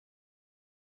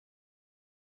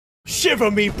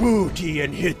Shiver me booty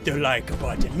and hit the like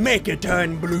button. Make it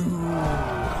turn blue.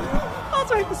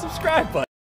 Also hit the subscribe button.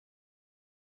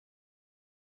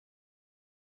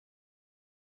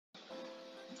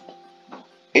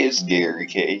 It's Gary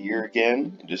K here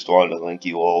again. Just wanted to thank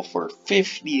you all for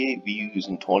 58 views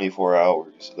in 24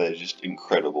 hours. That is just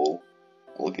incredible.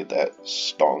 Look at that.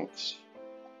 Stonks.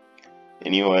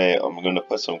 Anyway, I'm going to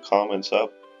put some comments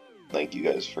up. Thank you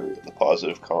guys for the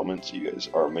positive comments. You guys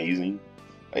are amazing.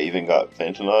 I even got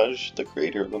Fantanage, the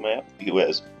creator of the map, who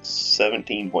has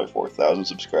 17.4 thousand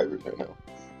subscribers right now.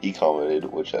 He commented,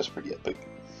 which that's pretty epic.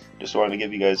 Just wanted to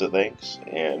give you guys a thanks.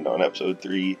 And on episode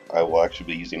 3, I will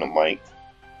actually be using a mic.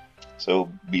 So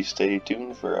stay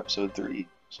tuned for episode 3.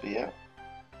 So yeah,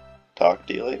 talk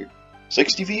to you later.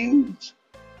 60 views!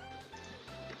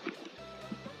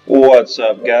 What's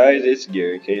up guys, it's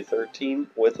Gary K13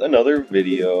 with another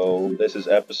video. This is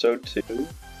episode 2,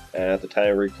 and at the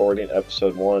time of recording,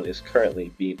 episode 1 is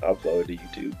currently being uploaded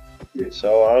to YouTube.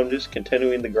 So I'm just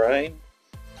continuing the grind.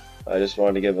 I just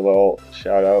wanted to give a little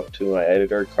shout out to my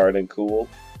editor, Cardin Cool.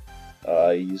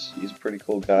 He's a pretty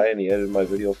cool guy and he edited my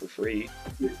video for free.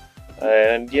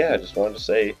 And yeah, I just wanted to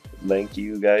say thank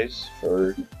you guys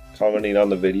for commenting on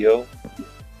the video,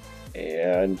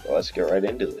 and let's get right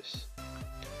into this.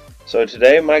 So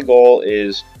today my goal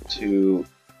is to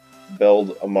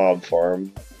build a mob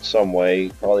farm some way,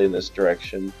 probably in this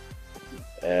direction,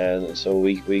 and so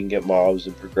we can get mobs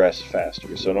and progress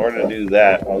faster. So in order to do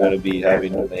that, I'm going to be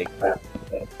having to make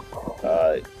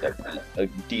a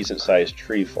decent sized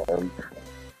tree farm,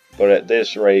 but at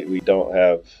this rate we don't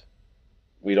have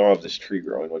this tree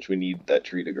growing, which we need that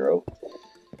tree to grow.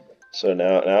 So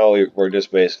now we're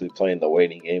just basically playing the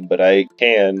waiting game, but I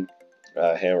can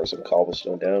hammer some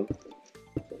cobblestone down.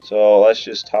 So let's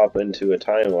just hop into a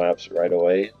time lapse right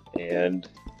away and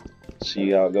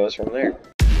see how it goes from there.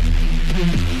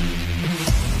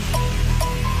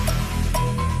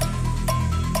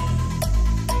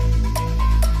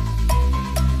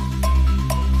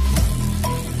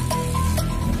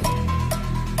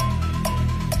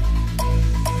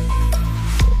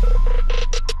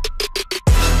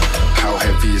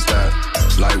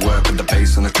 Light work with the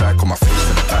bass on the track, on my face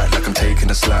in the back like I'm taking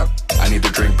a slap. I need a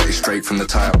drink, but it's straight from the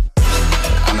tap.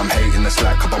 And I'm hating the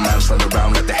slack, couple mans run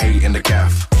around like they hate in the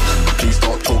gaff. Please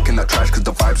stop talking that trash, cause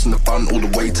the vibe's in the front all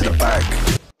the way to the back.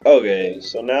 Okay,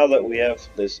 so now that we have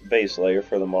this base layer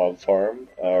for the mob farm,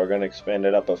 we're going to expand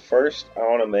it up. But first, I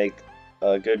want to make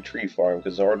a good tree farm,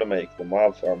 because in order to make the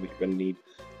mob farm, you're going to need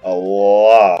a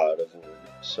lot of wood.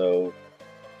 So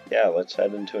yeah, let's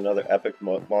head into another epic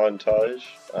montage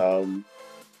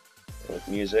with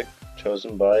music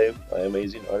chosen by my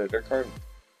amazing editor Cardin.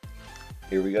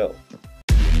 Here we go.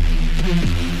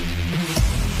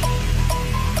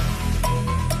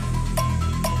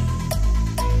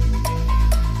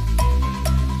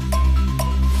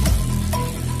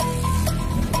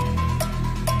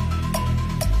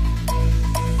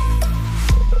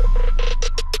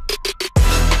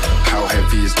 How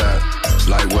heavy is that?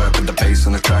 Light work with the bass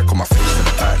on the track, on my face in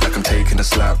the back like I'm taking a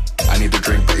slap. I need a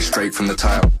drink, but it's straight from the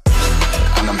tap.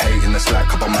 And I'm hating the slack,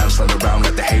 couple mans run around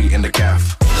like they hate in the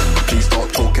gaff. Please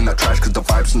stop talking that trash, cause the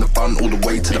vibe's in the front all the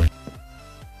way to the...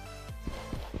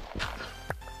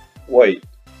 Wait,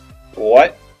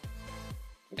 what?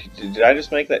 Did I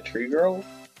just make that tree grow?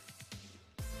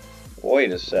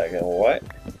 Wait a second, what?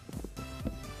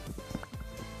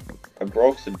 I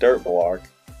broke the dirt block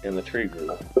and the tree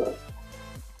grew.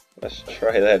 Let's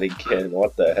try that again.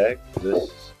 What the heck?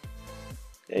 This...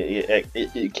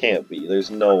 It can't be. There's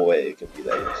no way it can be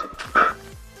that easy.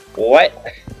 What?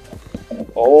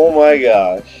 Oh my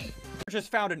gosh.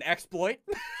 Just found an exploit.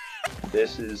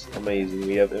 This is amazing.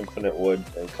 We have infinite wood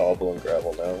and cobble and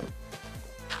gravel now.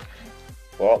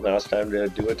 Well, now it's time to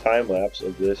do a time lapse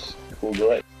of this cool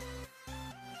glitch.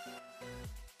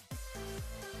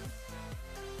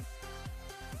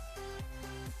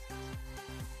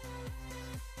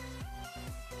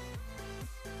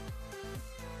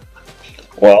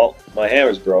 Well, my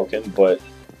hammer's broken, but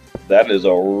that is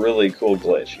a really cool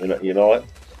glitch. You know what?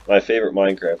 My favorite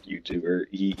Minecraft YouTuber,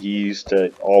 he used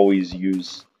to always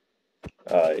use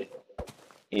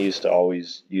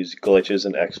glitches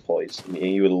and exploits.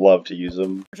 He would love to use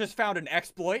them. Just found an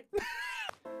exploit.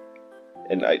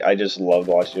 And I just loved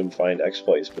watching him find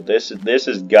exploits. But this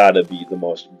has got to be the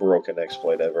most broken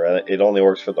exploit ever. It only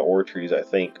works for the ore trees, I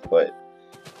think, but...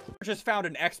 Just found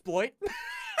an exploit.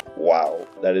 Wow,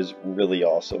 that is really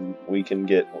awesome. We can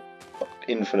get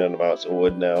infinite amounts of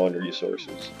wood now and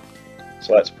resources.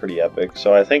 So that's pretty epic.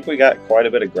 So I think we got quite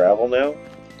a bit of gravel now.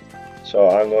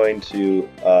 So I'm going to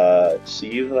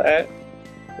sieve that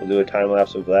We'll do a time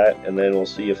lapse of that, and then we'll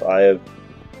see if I have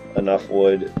enough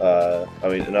wood.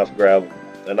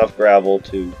 Enough gravel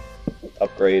to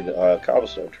upgrade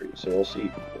cobblestone trees. So we'll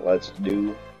see. Let's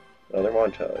do another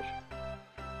montage.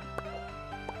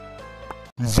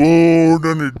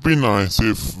 Wouldn't it be nice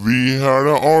if we had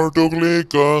an auto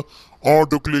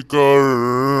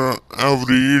clicker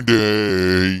every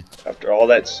day? After all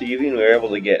that sieving, we were able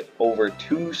to get over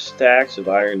 2 stacks of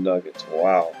iron nuggets.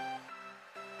 Wow.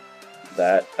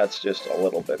 That's just a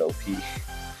little bit OP.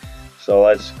 So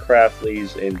let's craft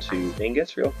these into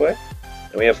ingots real quick.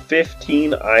 And we have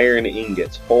 15 iron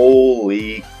ingots.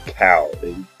 Holy cow,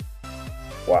 dude.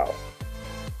 Wow.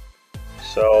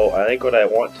 So I think what I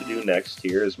want to do next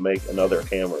here is make another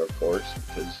hammer, of course,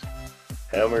 because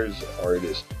hammers are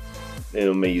just an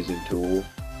amazing tool.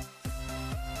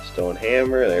 Stone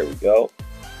hammer, there we go.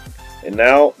 And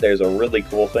now there's a really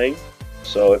cool thing.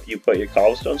 So if you put your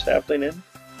cobblestone sapling in,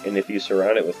 and if you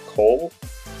surround it with coal,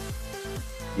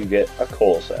 you get a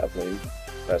coal sapling.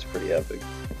 That's pretty epic.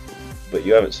 But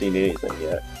you haven't seen anything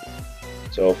yet.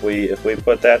 So if we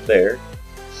put that there,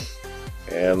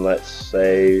 and let's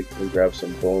say we grab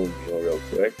some bone meal real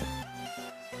quick.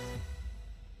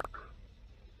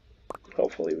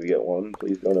 Hopefully we get one.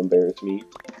 Please don't embarrass me.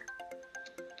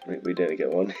 We didn't get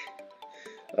one.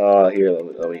 Here,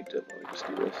 let me just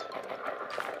do this.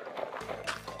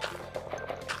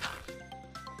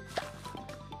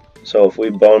 So if we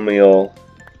bone meal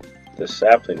this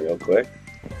sapling real quick,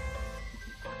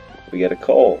 we get a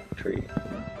coal tree.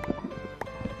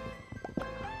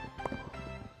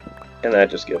 And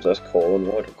that just gives us coal and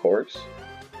wood, of course.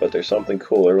 But there's something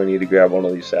cooler. We need to grab one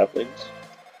of these saplings.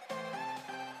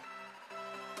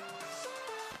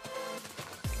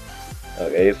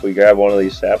 Okay, if we grab one of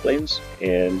these saplings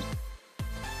and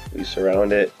we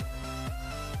surround it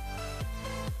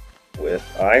with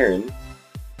iron,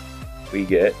 we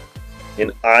get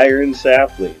an iron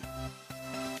sapling.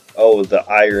 Oh, the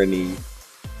irony.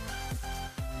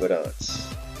 But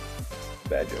it's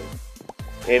bad joke.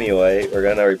 Anyway, we're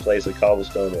gonna replace the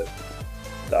cobblestone with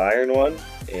the iron one,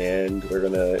 and we're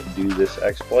gonna do this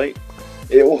exploit.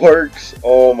 It works!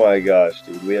 Oh my gosh,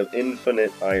 dude. We have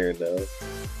infinite iron now.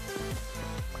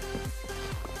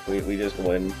 We just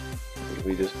win.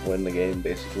 We just win the game,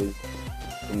 basically.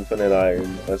 Infinite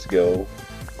iron. Let's go.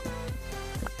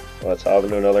 Let's hop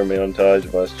into another montage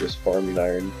of us just farming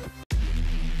iron.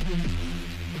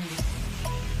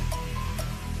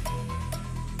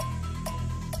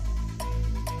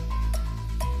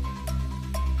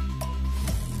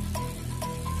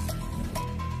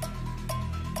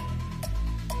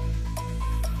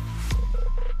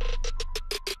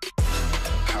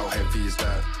 How heavy is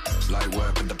that? Light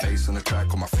work with the bass on the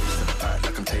track, on my face to the back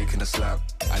like I'm taking a slap.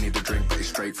 I need a drink, but it's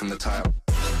straight from the tap.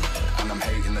 And I'm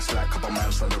hating the slack, couple man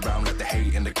run around like the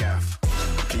hate in the gaff.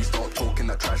 Please stop talking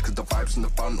that trash, cause the vibes in the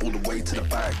front all the way to the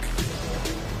back.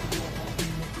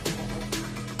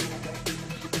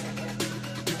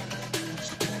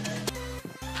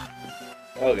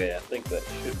 Okay, I think that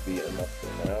should be enough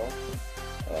for now.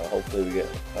 Hopefully we get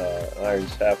iron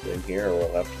sapling here, or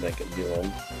we'll have to make a new one,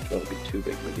 which won't be too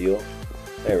big of a deal.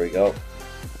 There we go.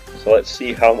 So let's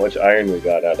see how much iron we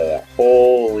got out of that.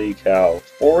 Holy cow.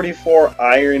 44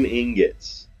 iron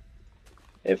ingots.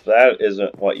 If that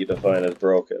isn't what you define as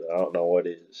broken, I don't know what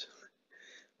is.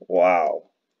 Wow.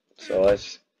 So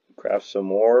let's craft some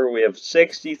more. We have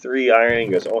 63 iron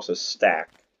ingots, almost a stack.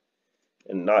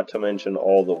 And not to mention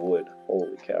all the wood.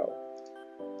 Holy cow.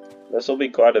 This will be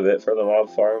quite a bit for the mob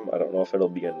farm. I don't know if it'll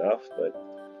be enough, but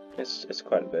it's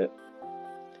quite a bit.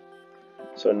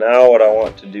 So now what I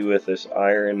want to do with this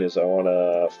iron is I want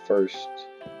to first...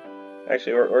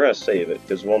 Actually, we're going to save it,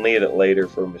 because we'll need it later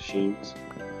for machines.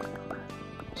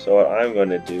 So what I'm going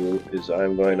to do is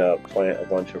I'm going to plant a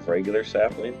bunch of regular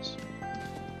saplings,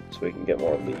 so we can get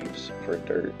more leaves for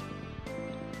dirt.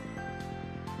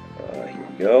 Here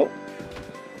we go.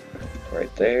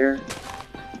 Right there.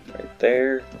 Right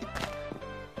there.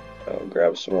 I'll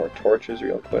grab some more torches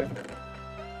real quick.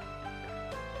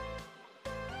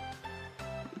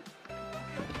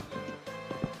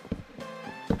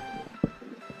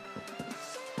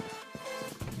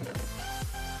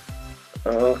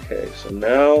 Okay, so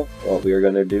now what we are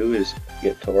going to do is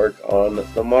get to work on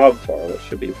the mob farm, which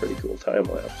should be a pretty cool time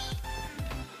lapse.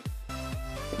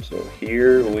 So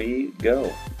here we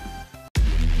go.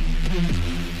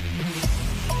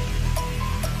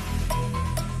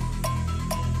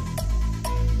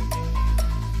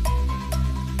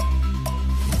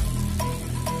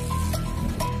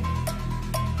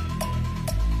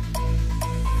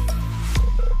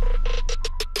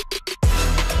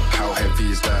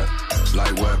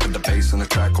 Light work with the bass on the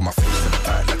track, on my face to the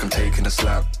back a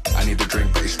slap. I need a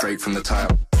drink, but it's straight from the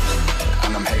tap.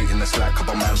 And I'm hating the slack,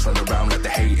 couple man slide around like the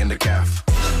hate in the gaff.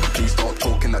 Please stop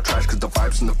talking that trash, cause the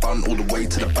vibes in the front all the way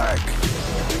to the back.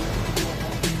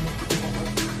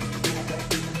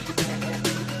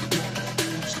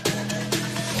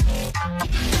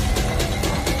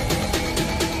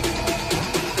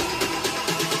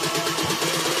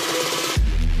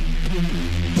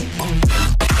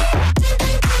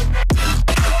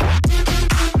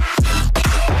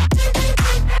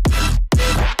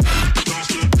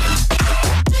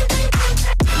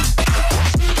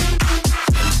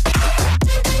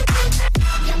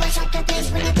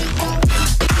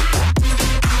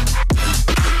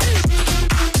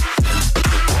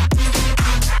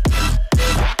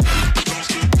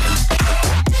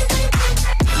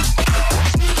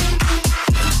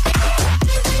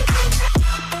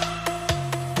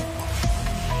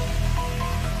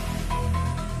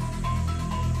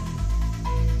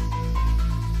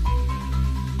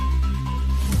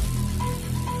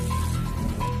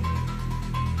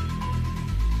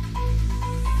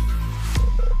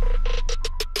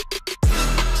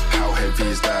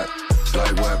 Is that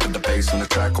light work with the bass on the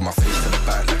track, on my face to the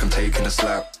back like I'm taking a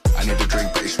slap. I need a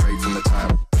drink, but it's straight from the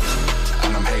tap.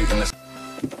 And I'm hating this.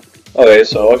 Okay,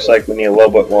 so it looks like we need a little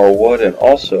bit more wood, and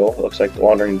also it looks like the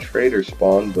Wandering Trader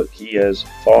spawned, but he has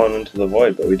fallen into the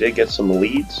void. But we did get some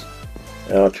leads,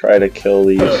 and I'll try to kill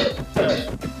these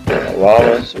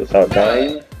llamas without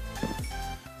dying.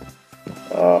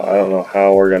 I don't know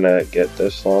how we're gonna get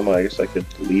this llama. I guess I could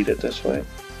lead it this way.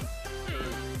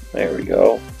 There we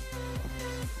go.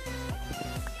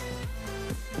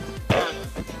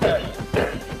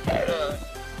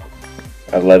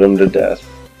 I led him to death.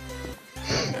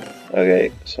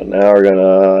 Okay, so now we're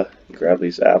gonna grab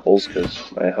these apples because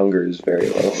my hunger is very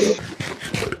low.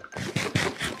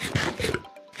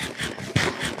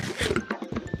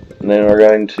 And then we're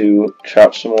going to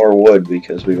chop some more wood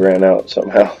because we ran out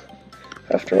somehow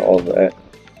after all of that.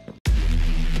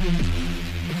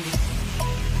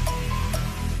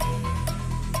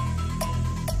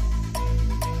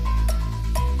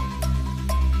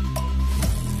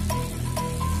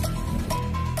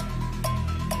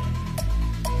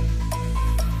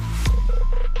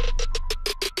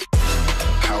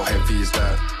 Is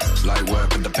that light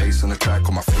work with the bass on the track,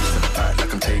 on my face to the back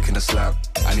like I'm taking a slap.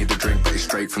 I need a drink, but it's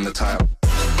straight from the tap.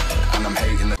 And I'm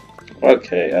hating the.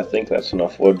 Okay, I think that's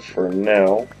enough wood for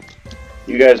now.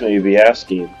 You guys may be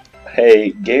asking,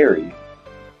 hey Gary,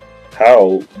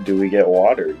 how do we get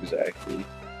water exactly?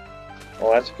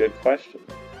 Well, that's a good question.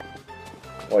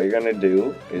 What you're going to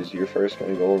do is you're first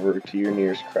going to go over to your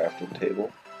nearest crafting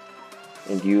table,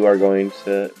 and you are going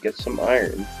to get some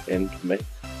iron and make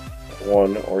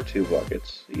 1 or 2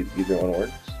 buckets, either one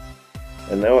works.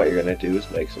 And then what you're going to do is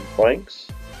make some planks,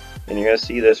 and you're going to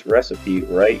see this recipe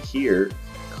right here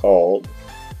called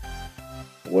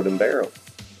wooden barrel.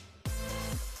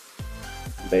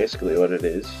 Basically what it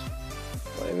is,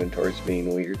 my inventory's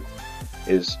being weird,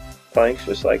 is planks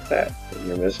just like that. And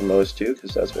you're missing those 2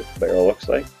 because that's what the barrel looks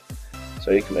like.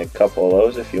 So you can make a couple of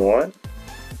those if you want.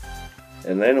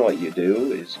 And then what you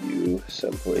do is you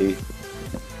simply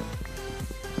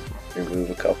remove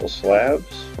a couple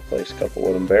slabs, place a couple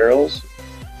wooden barrels,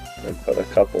 and put a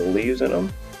couple leaves in them,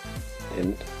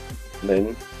 and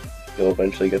then you'll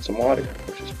eventually get some water,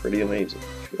 which is pretty amazing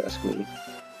if you ask me.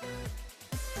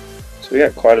 So we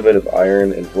got quite a bit of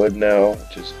iron and wood now,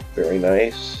 which is very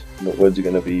nice. The wood's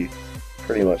going to be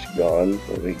pretty much gone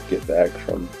when we get back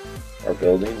from our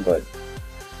building, but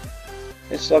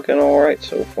it's looking alright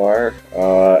so far.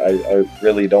 I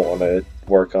really don't want to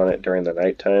work on it during the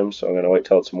nighttime, so I'm going to wait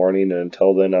till it's morning, and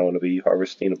until then I'm going to be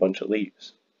harvesting a bunch of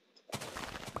leaves.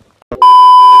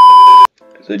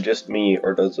 Is it just me,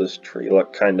 or does this tree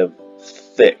look kind of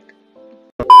thick?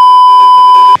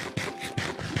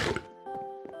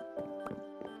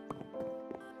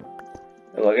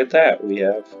 And look at that, we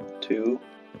have 2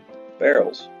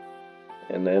 barrels,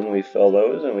 and then we fill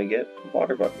those and we get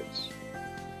water buckets.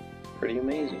 Pretty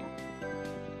amazing.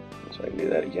 So I can do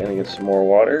that again and get some more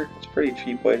water. It's a pretty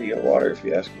cheap way to get water if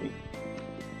you ask me.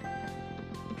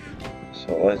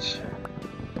 So let's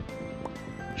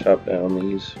chop down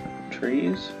these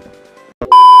trees.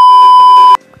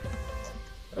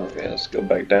 Okay, let's go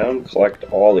back down, collect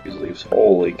all these leaves.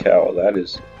 Holy cow, that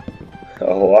is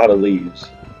a lot of leaves.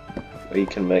 We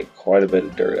can make quite a bit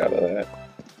of dirt out of that.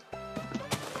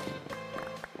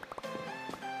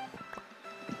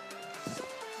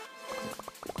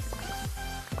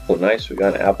 Oh nice, we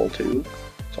got an apple too.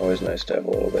 It's always nice to have a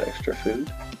little bit extra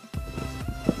food.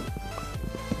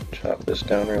 Chop this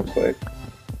down real quick.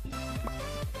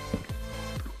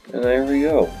 And And there we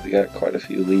go. We got quite a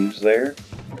few leaves there.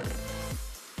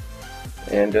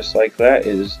 And just like that,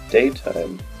 it is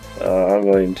daytime. I'm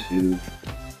going to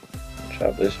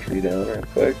chop this tree down real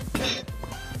quick.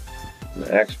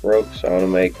 The axe broke, so I want to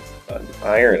make an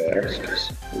iron axe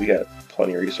because we got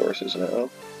plenty of resources now.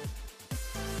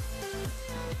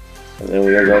 And then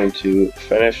we are going to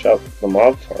finish up the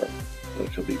mob farm,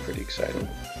 which will be pretty exciting.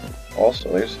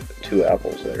 Also, there's 2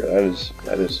 apples there.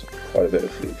 That is quite a bit of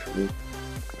food for me.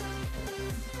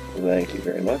 Thank you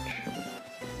very much.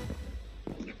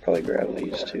 Should probably grab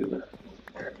these too.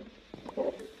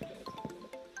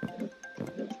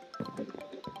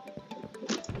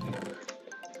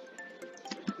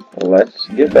 Let's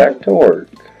get back to work.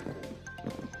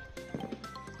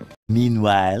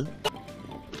 Meanwhile,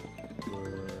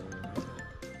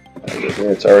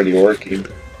 it's already working.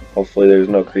 Hopefully there's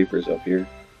no creepers up here.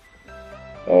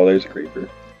 Oh, there's a creeper.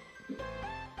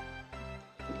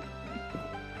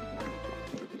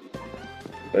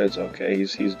 But it's okay,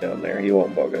 he's down there. He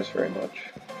won't bug us very much.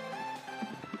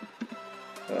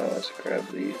 Let's grab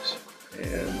these.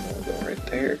 And we'll go right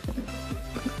there.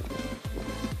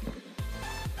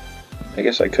 I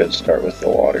guess I could start with the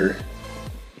water.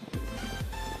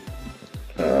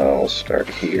 I'll start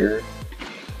here.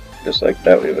 Just like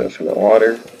that, we have infinite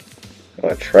water. I'm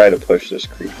going to try to push this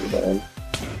creeper down.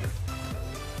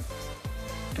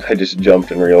 I just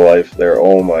jumped in real life there.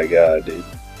 Oh my god, dude.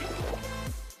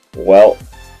 Well,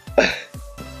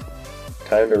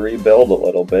 time to rebuild a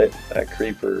little bit. That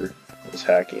creeper is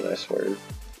hacking, I swear.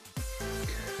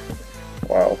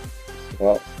 Wow.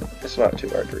 Well, it's not too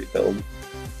hard to rebuild.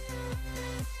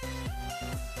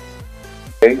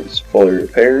 Okay, it's fully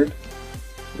repaired.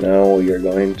 Now we are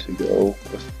going to go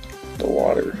with the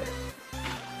water.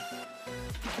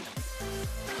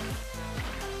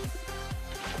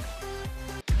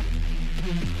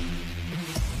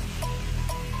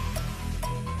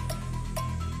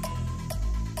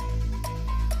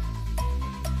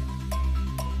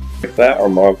 Like that, our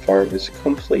mob farm is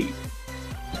complete.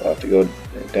 So I have to go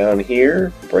down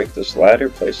here, break this ladder,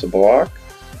 place a block,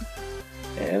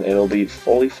 and it'll be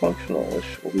fully functional,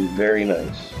 which will be very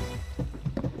nice.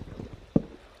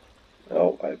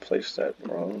 Oh, I placed that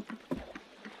wrong.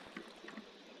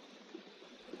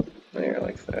 There,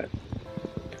 like that.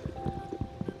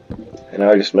 And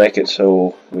now I just make it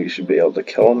so we should be able to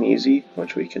kill them easy,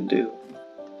 which we can do.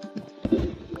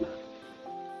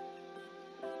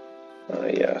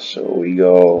 Yeah, so we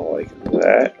go like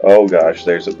that. Oh gosh,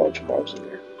 there's a bunch of mobs in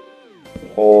there.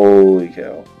 Holy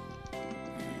cow.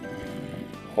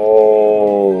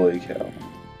 Holy cow.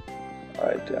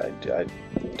 I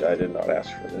did not ask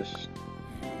for this.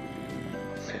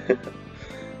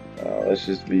 Let's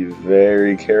just be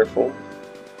very careful.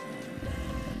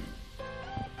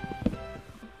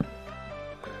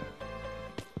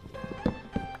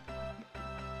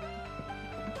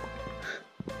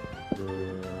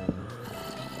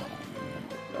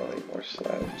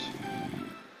 Slabs.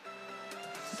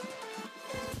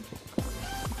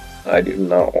 I do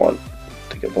not want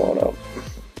to get blown up.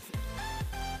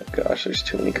 Oh gosh, there's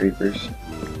too many creepers.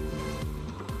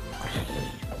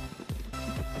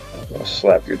 I'll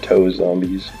slap your toes,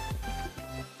 zombies.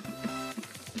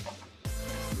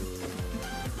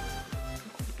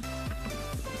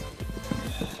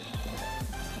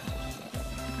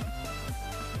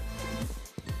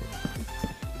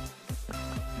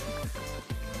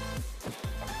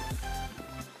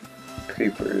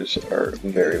 Creepers are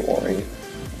very worrying.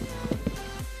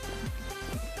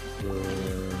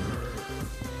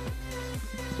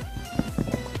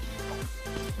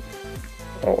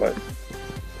 Oh, what?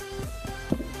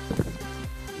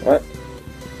 What?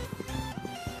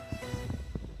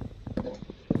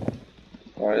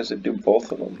 Why does it do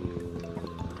both of them?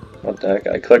 What the heck?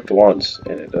 I clicked once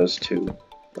and it does two.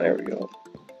 There we go.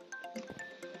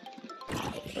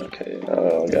 Okay,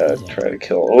 now we gotta try to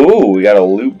kill. Oh, we got a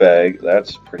loot bag.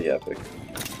 That's pretty epic.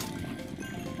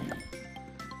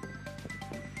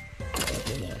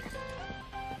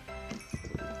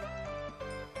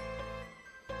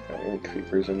 Are there any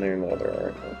creepers in there? No, there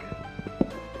aren't.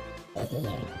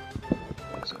 Okay.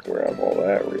 Let's grab all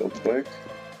that real quick.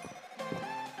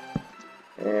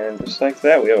 And just like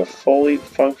that, we have a fully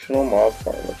functional mob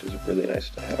farm, which is really nice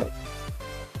to have.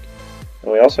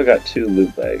 And we also got 2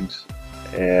 loot bags.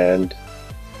 And,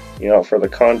 you know, for the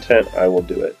content, I will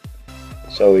do it.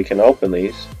 So we can open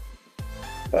these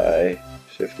by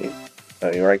shifting,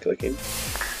 right-clicking.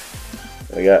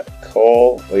 We got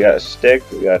coal, we got a stick,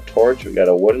 we got a torch, we got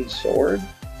a wooden sword,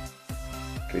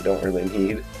 which we don't really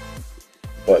need.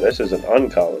 But this is an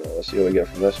uncommon one. Let's see what we get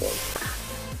from this one.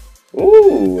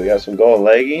 Ooh, we got some gold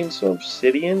leggings, some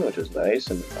obsidian, which is nice,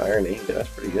 and iron ingot, that's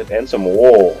pretty good. And some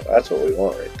wool, that's what we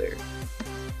want right there.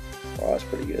 Wow, that's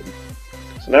pretty good.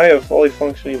 So now we have a fully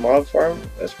functioning mob farm.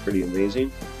 That's pretty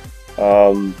amazing.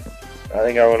 I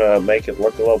think I want to make it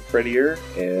look a little prettier,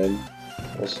 and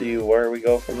we'll see where we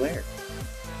go from there.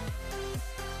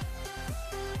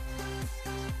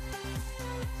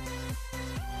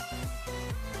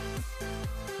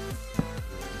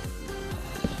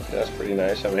 That's pretty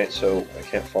nice. I made it so I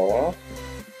can't fall off.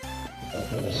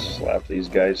 Slap these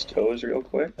guys' toes real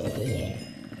quick.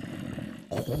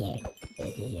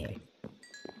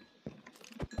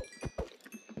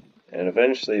 And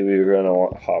eventually we're going to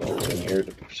want hoppers in here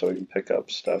so we can pick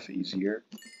up stuff easier.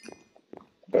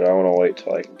 But I want to wait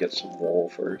till I can get some wool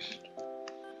first.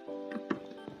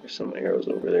 There's some arrows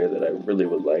over there that I really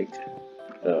would like.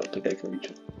 I don't think I can reach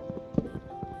them.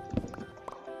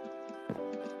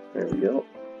 There we go.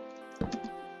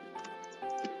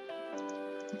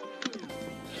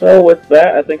 So with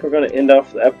that, I think we're going to end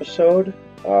off the episode.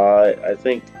 I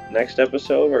think next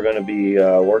episode we're going to be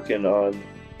working on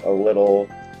a little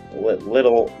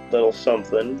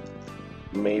something,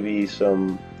 maybe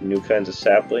some new kinds of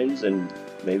saplings and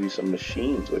maybe some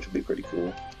machines, which would be pretty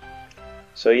cool.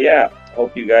 So yeah,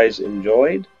 hope you guys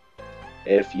enjoyed.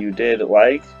 If you did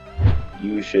like,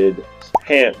 you should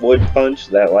wood punch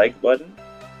that like button,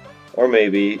 or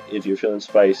maybe if you're feeling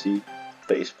spicy,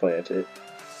 face plant it.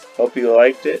 Hope you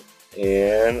liked it,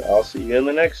 and I'll see you in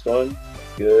the next one.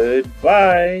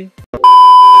 Goodbye.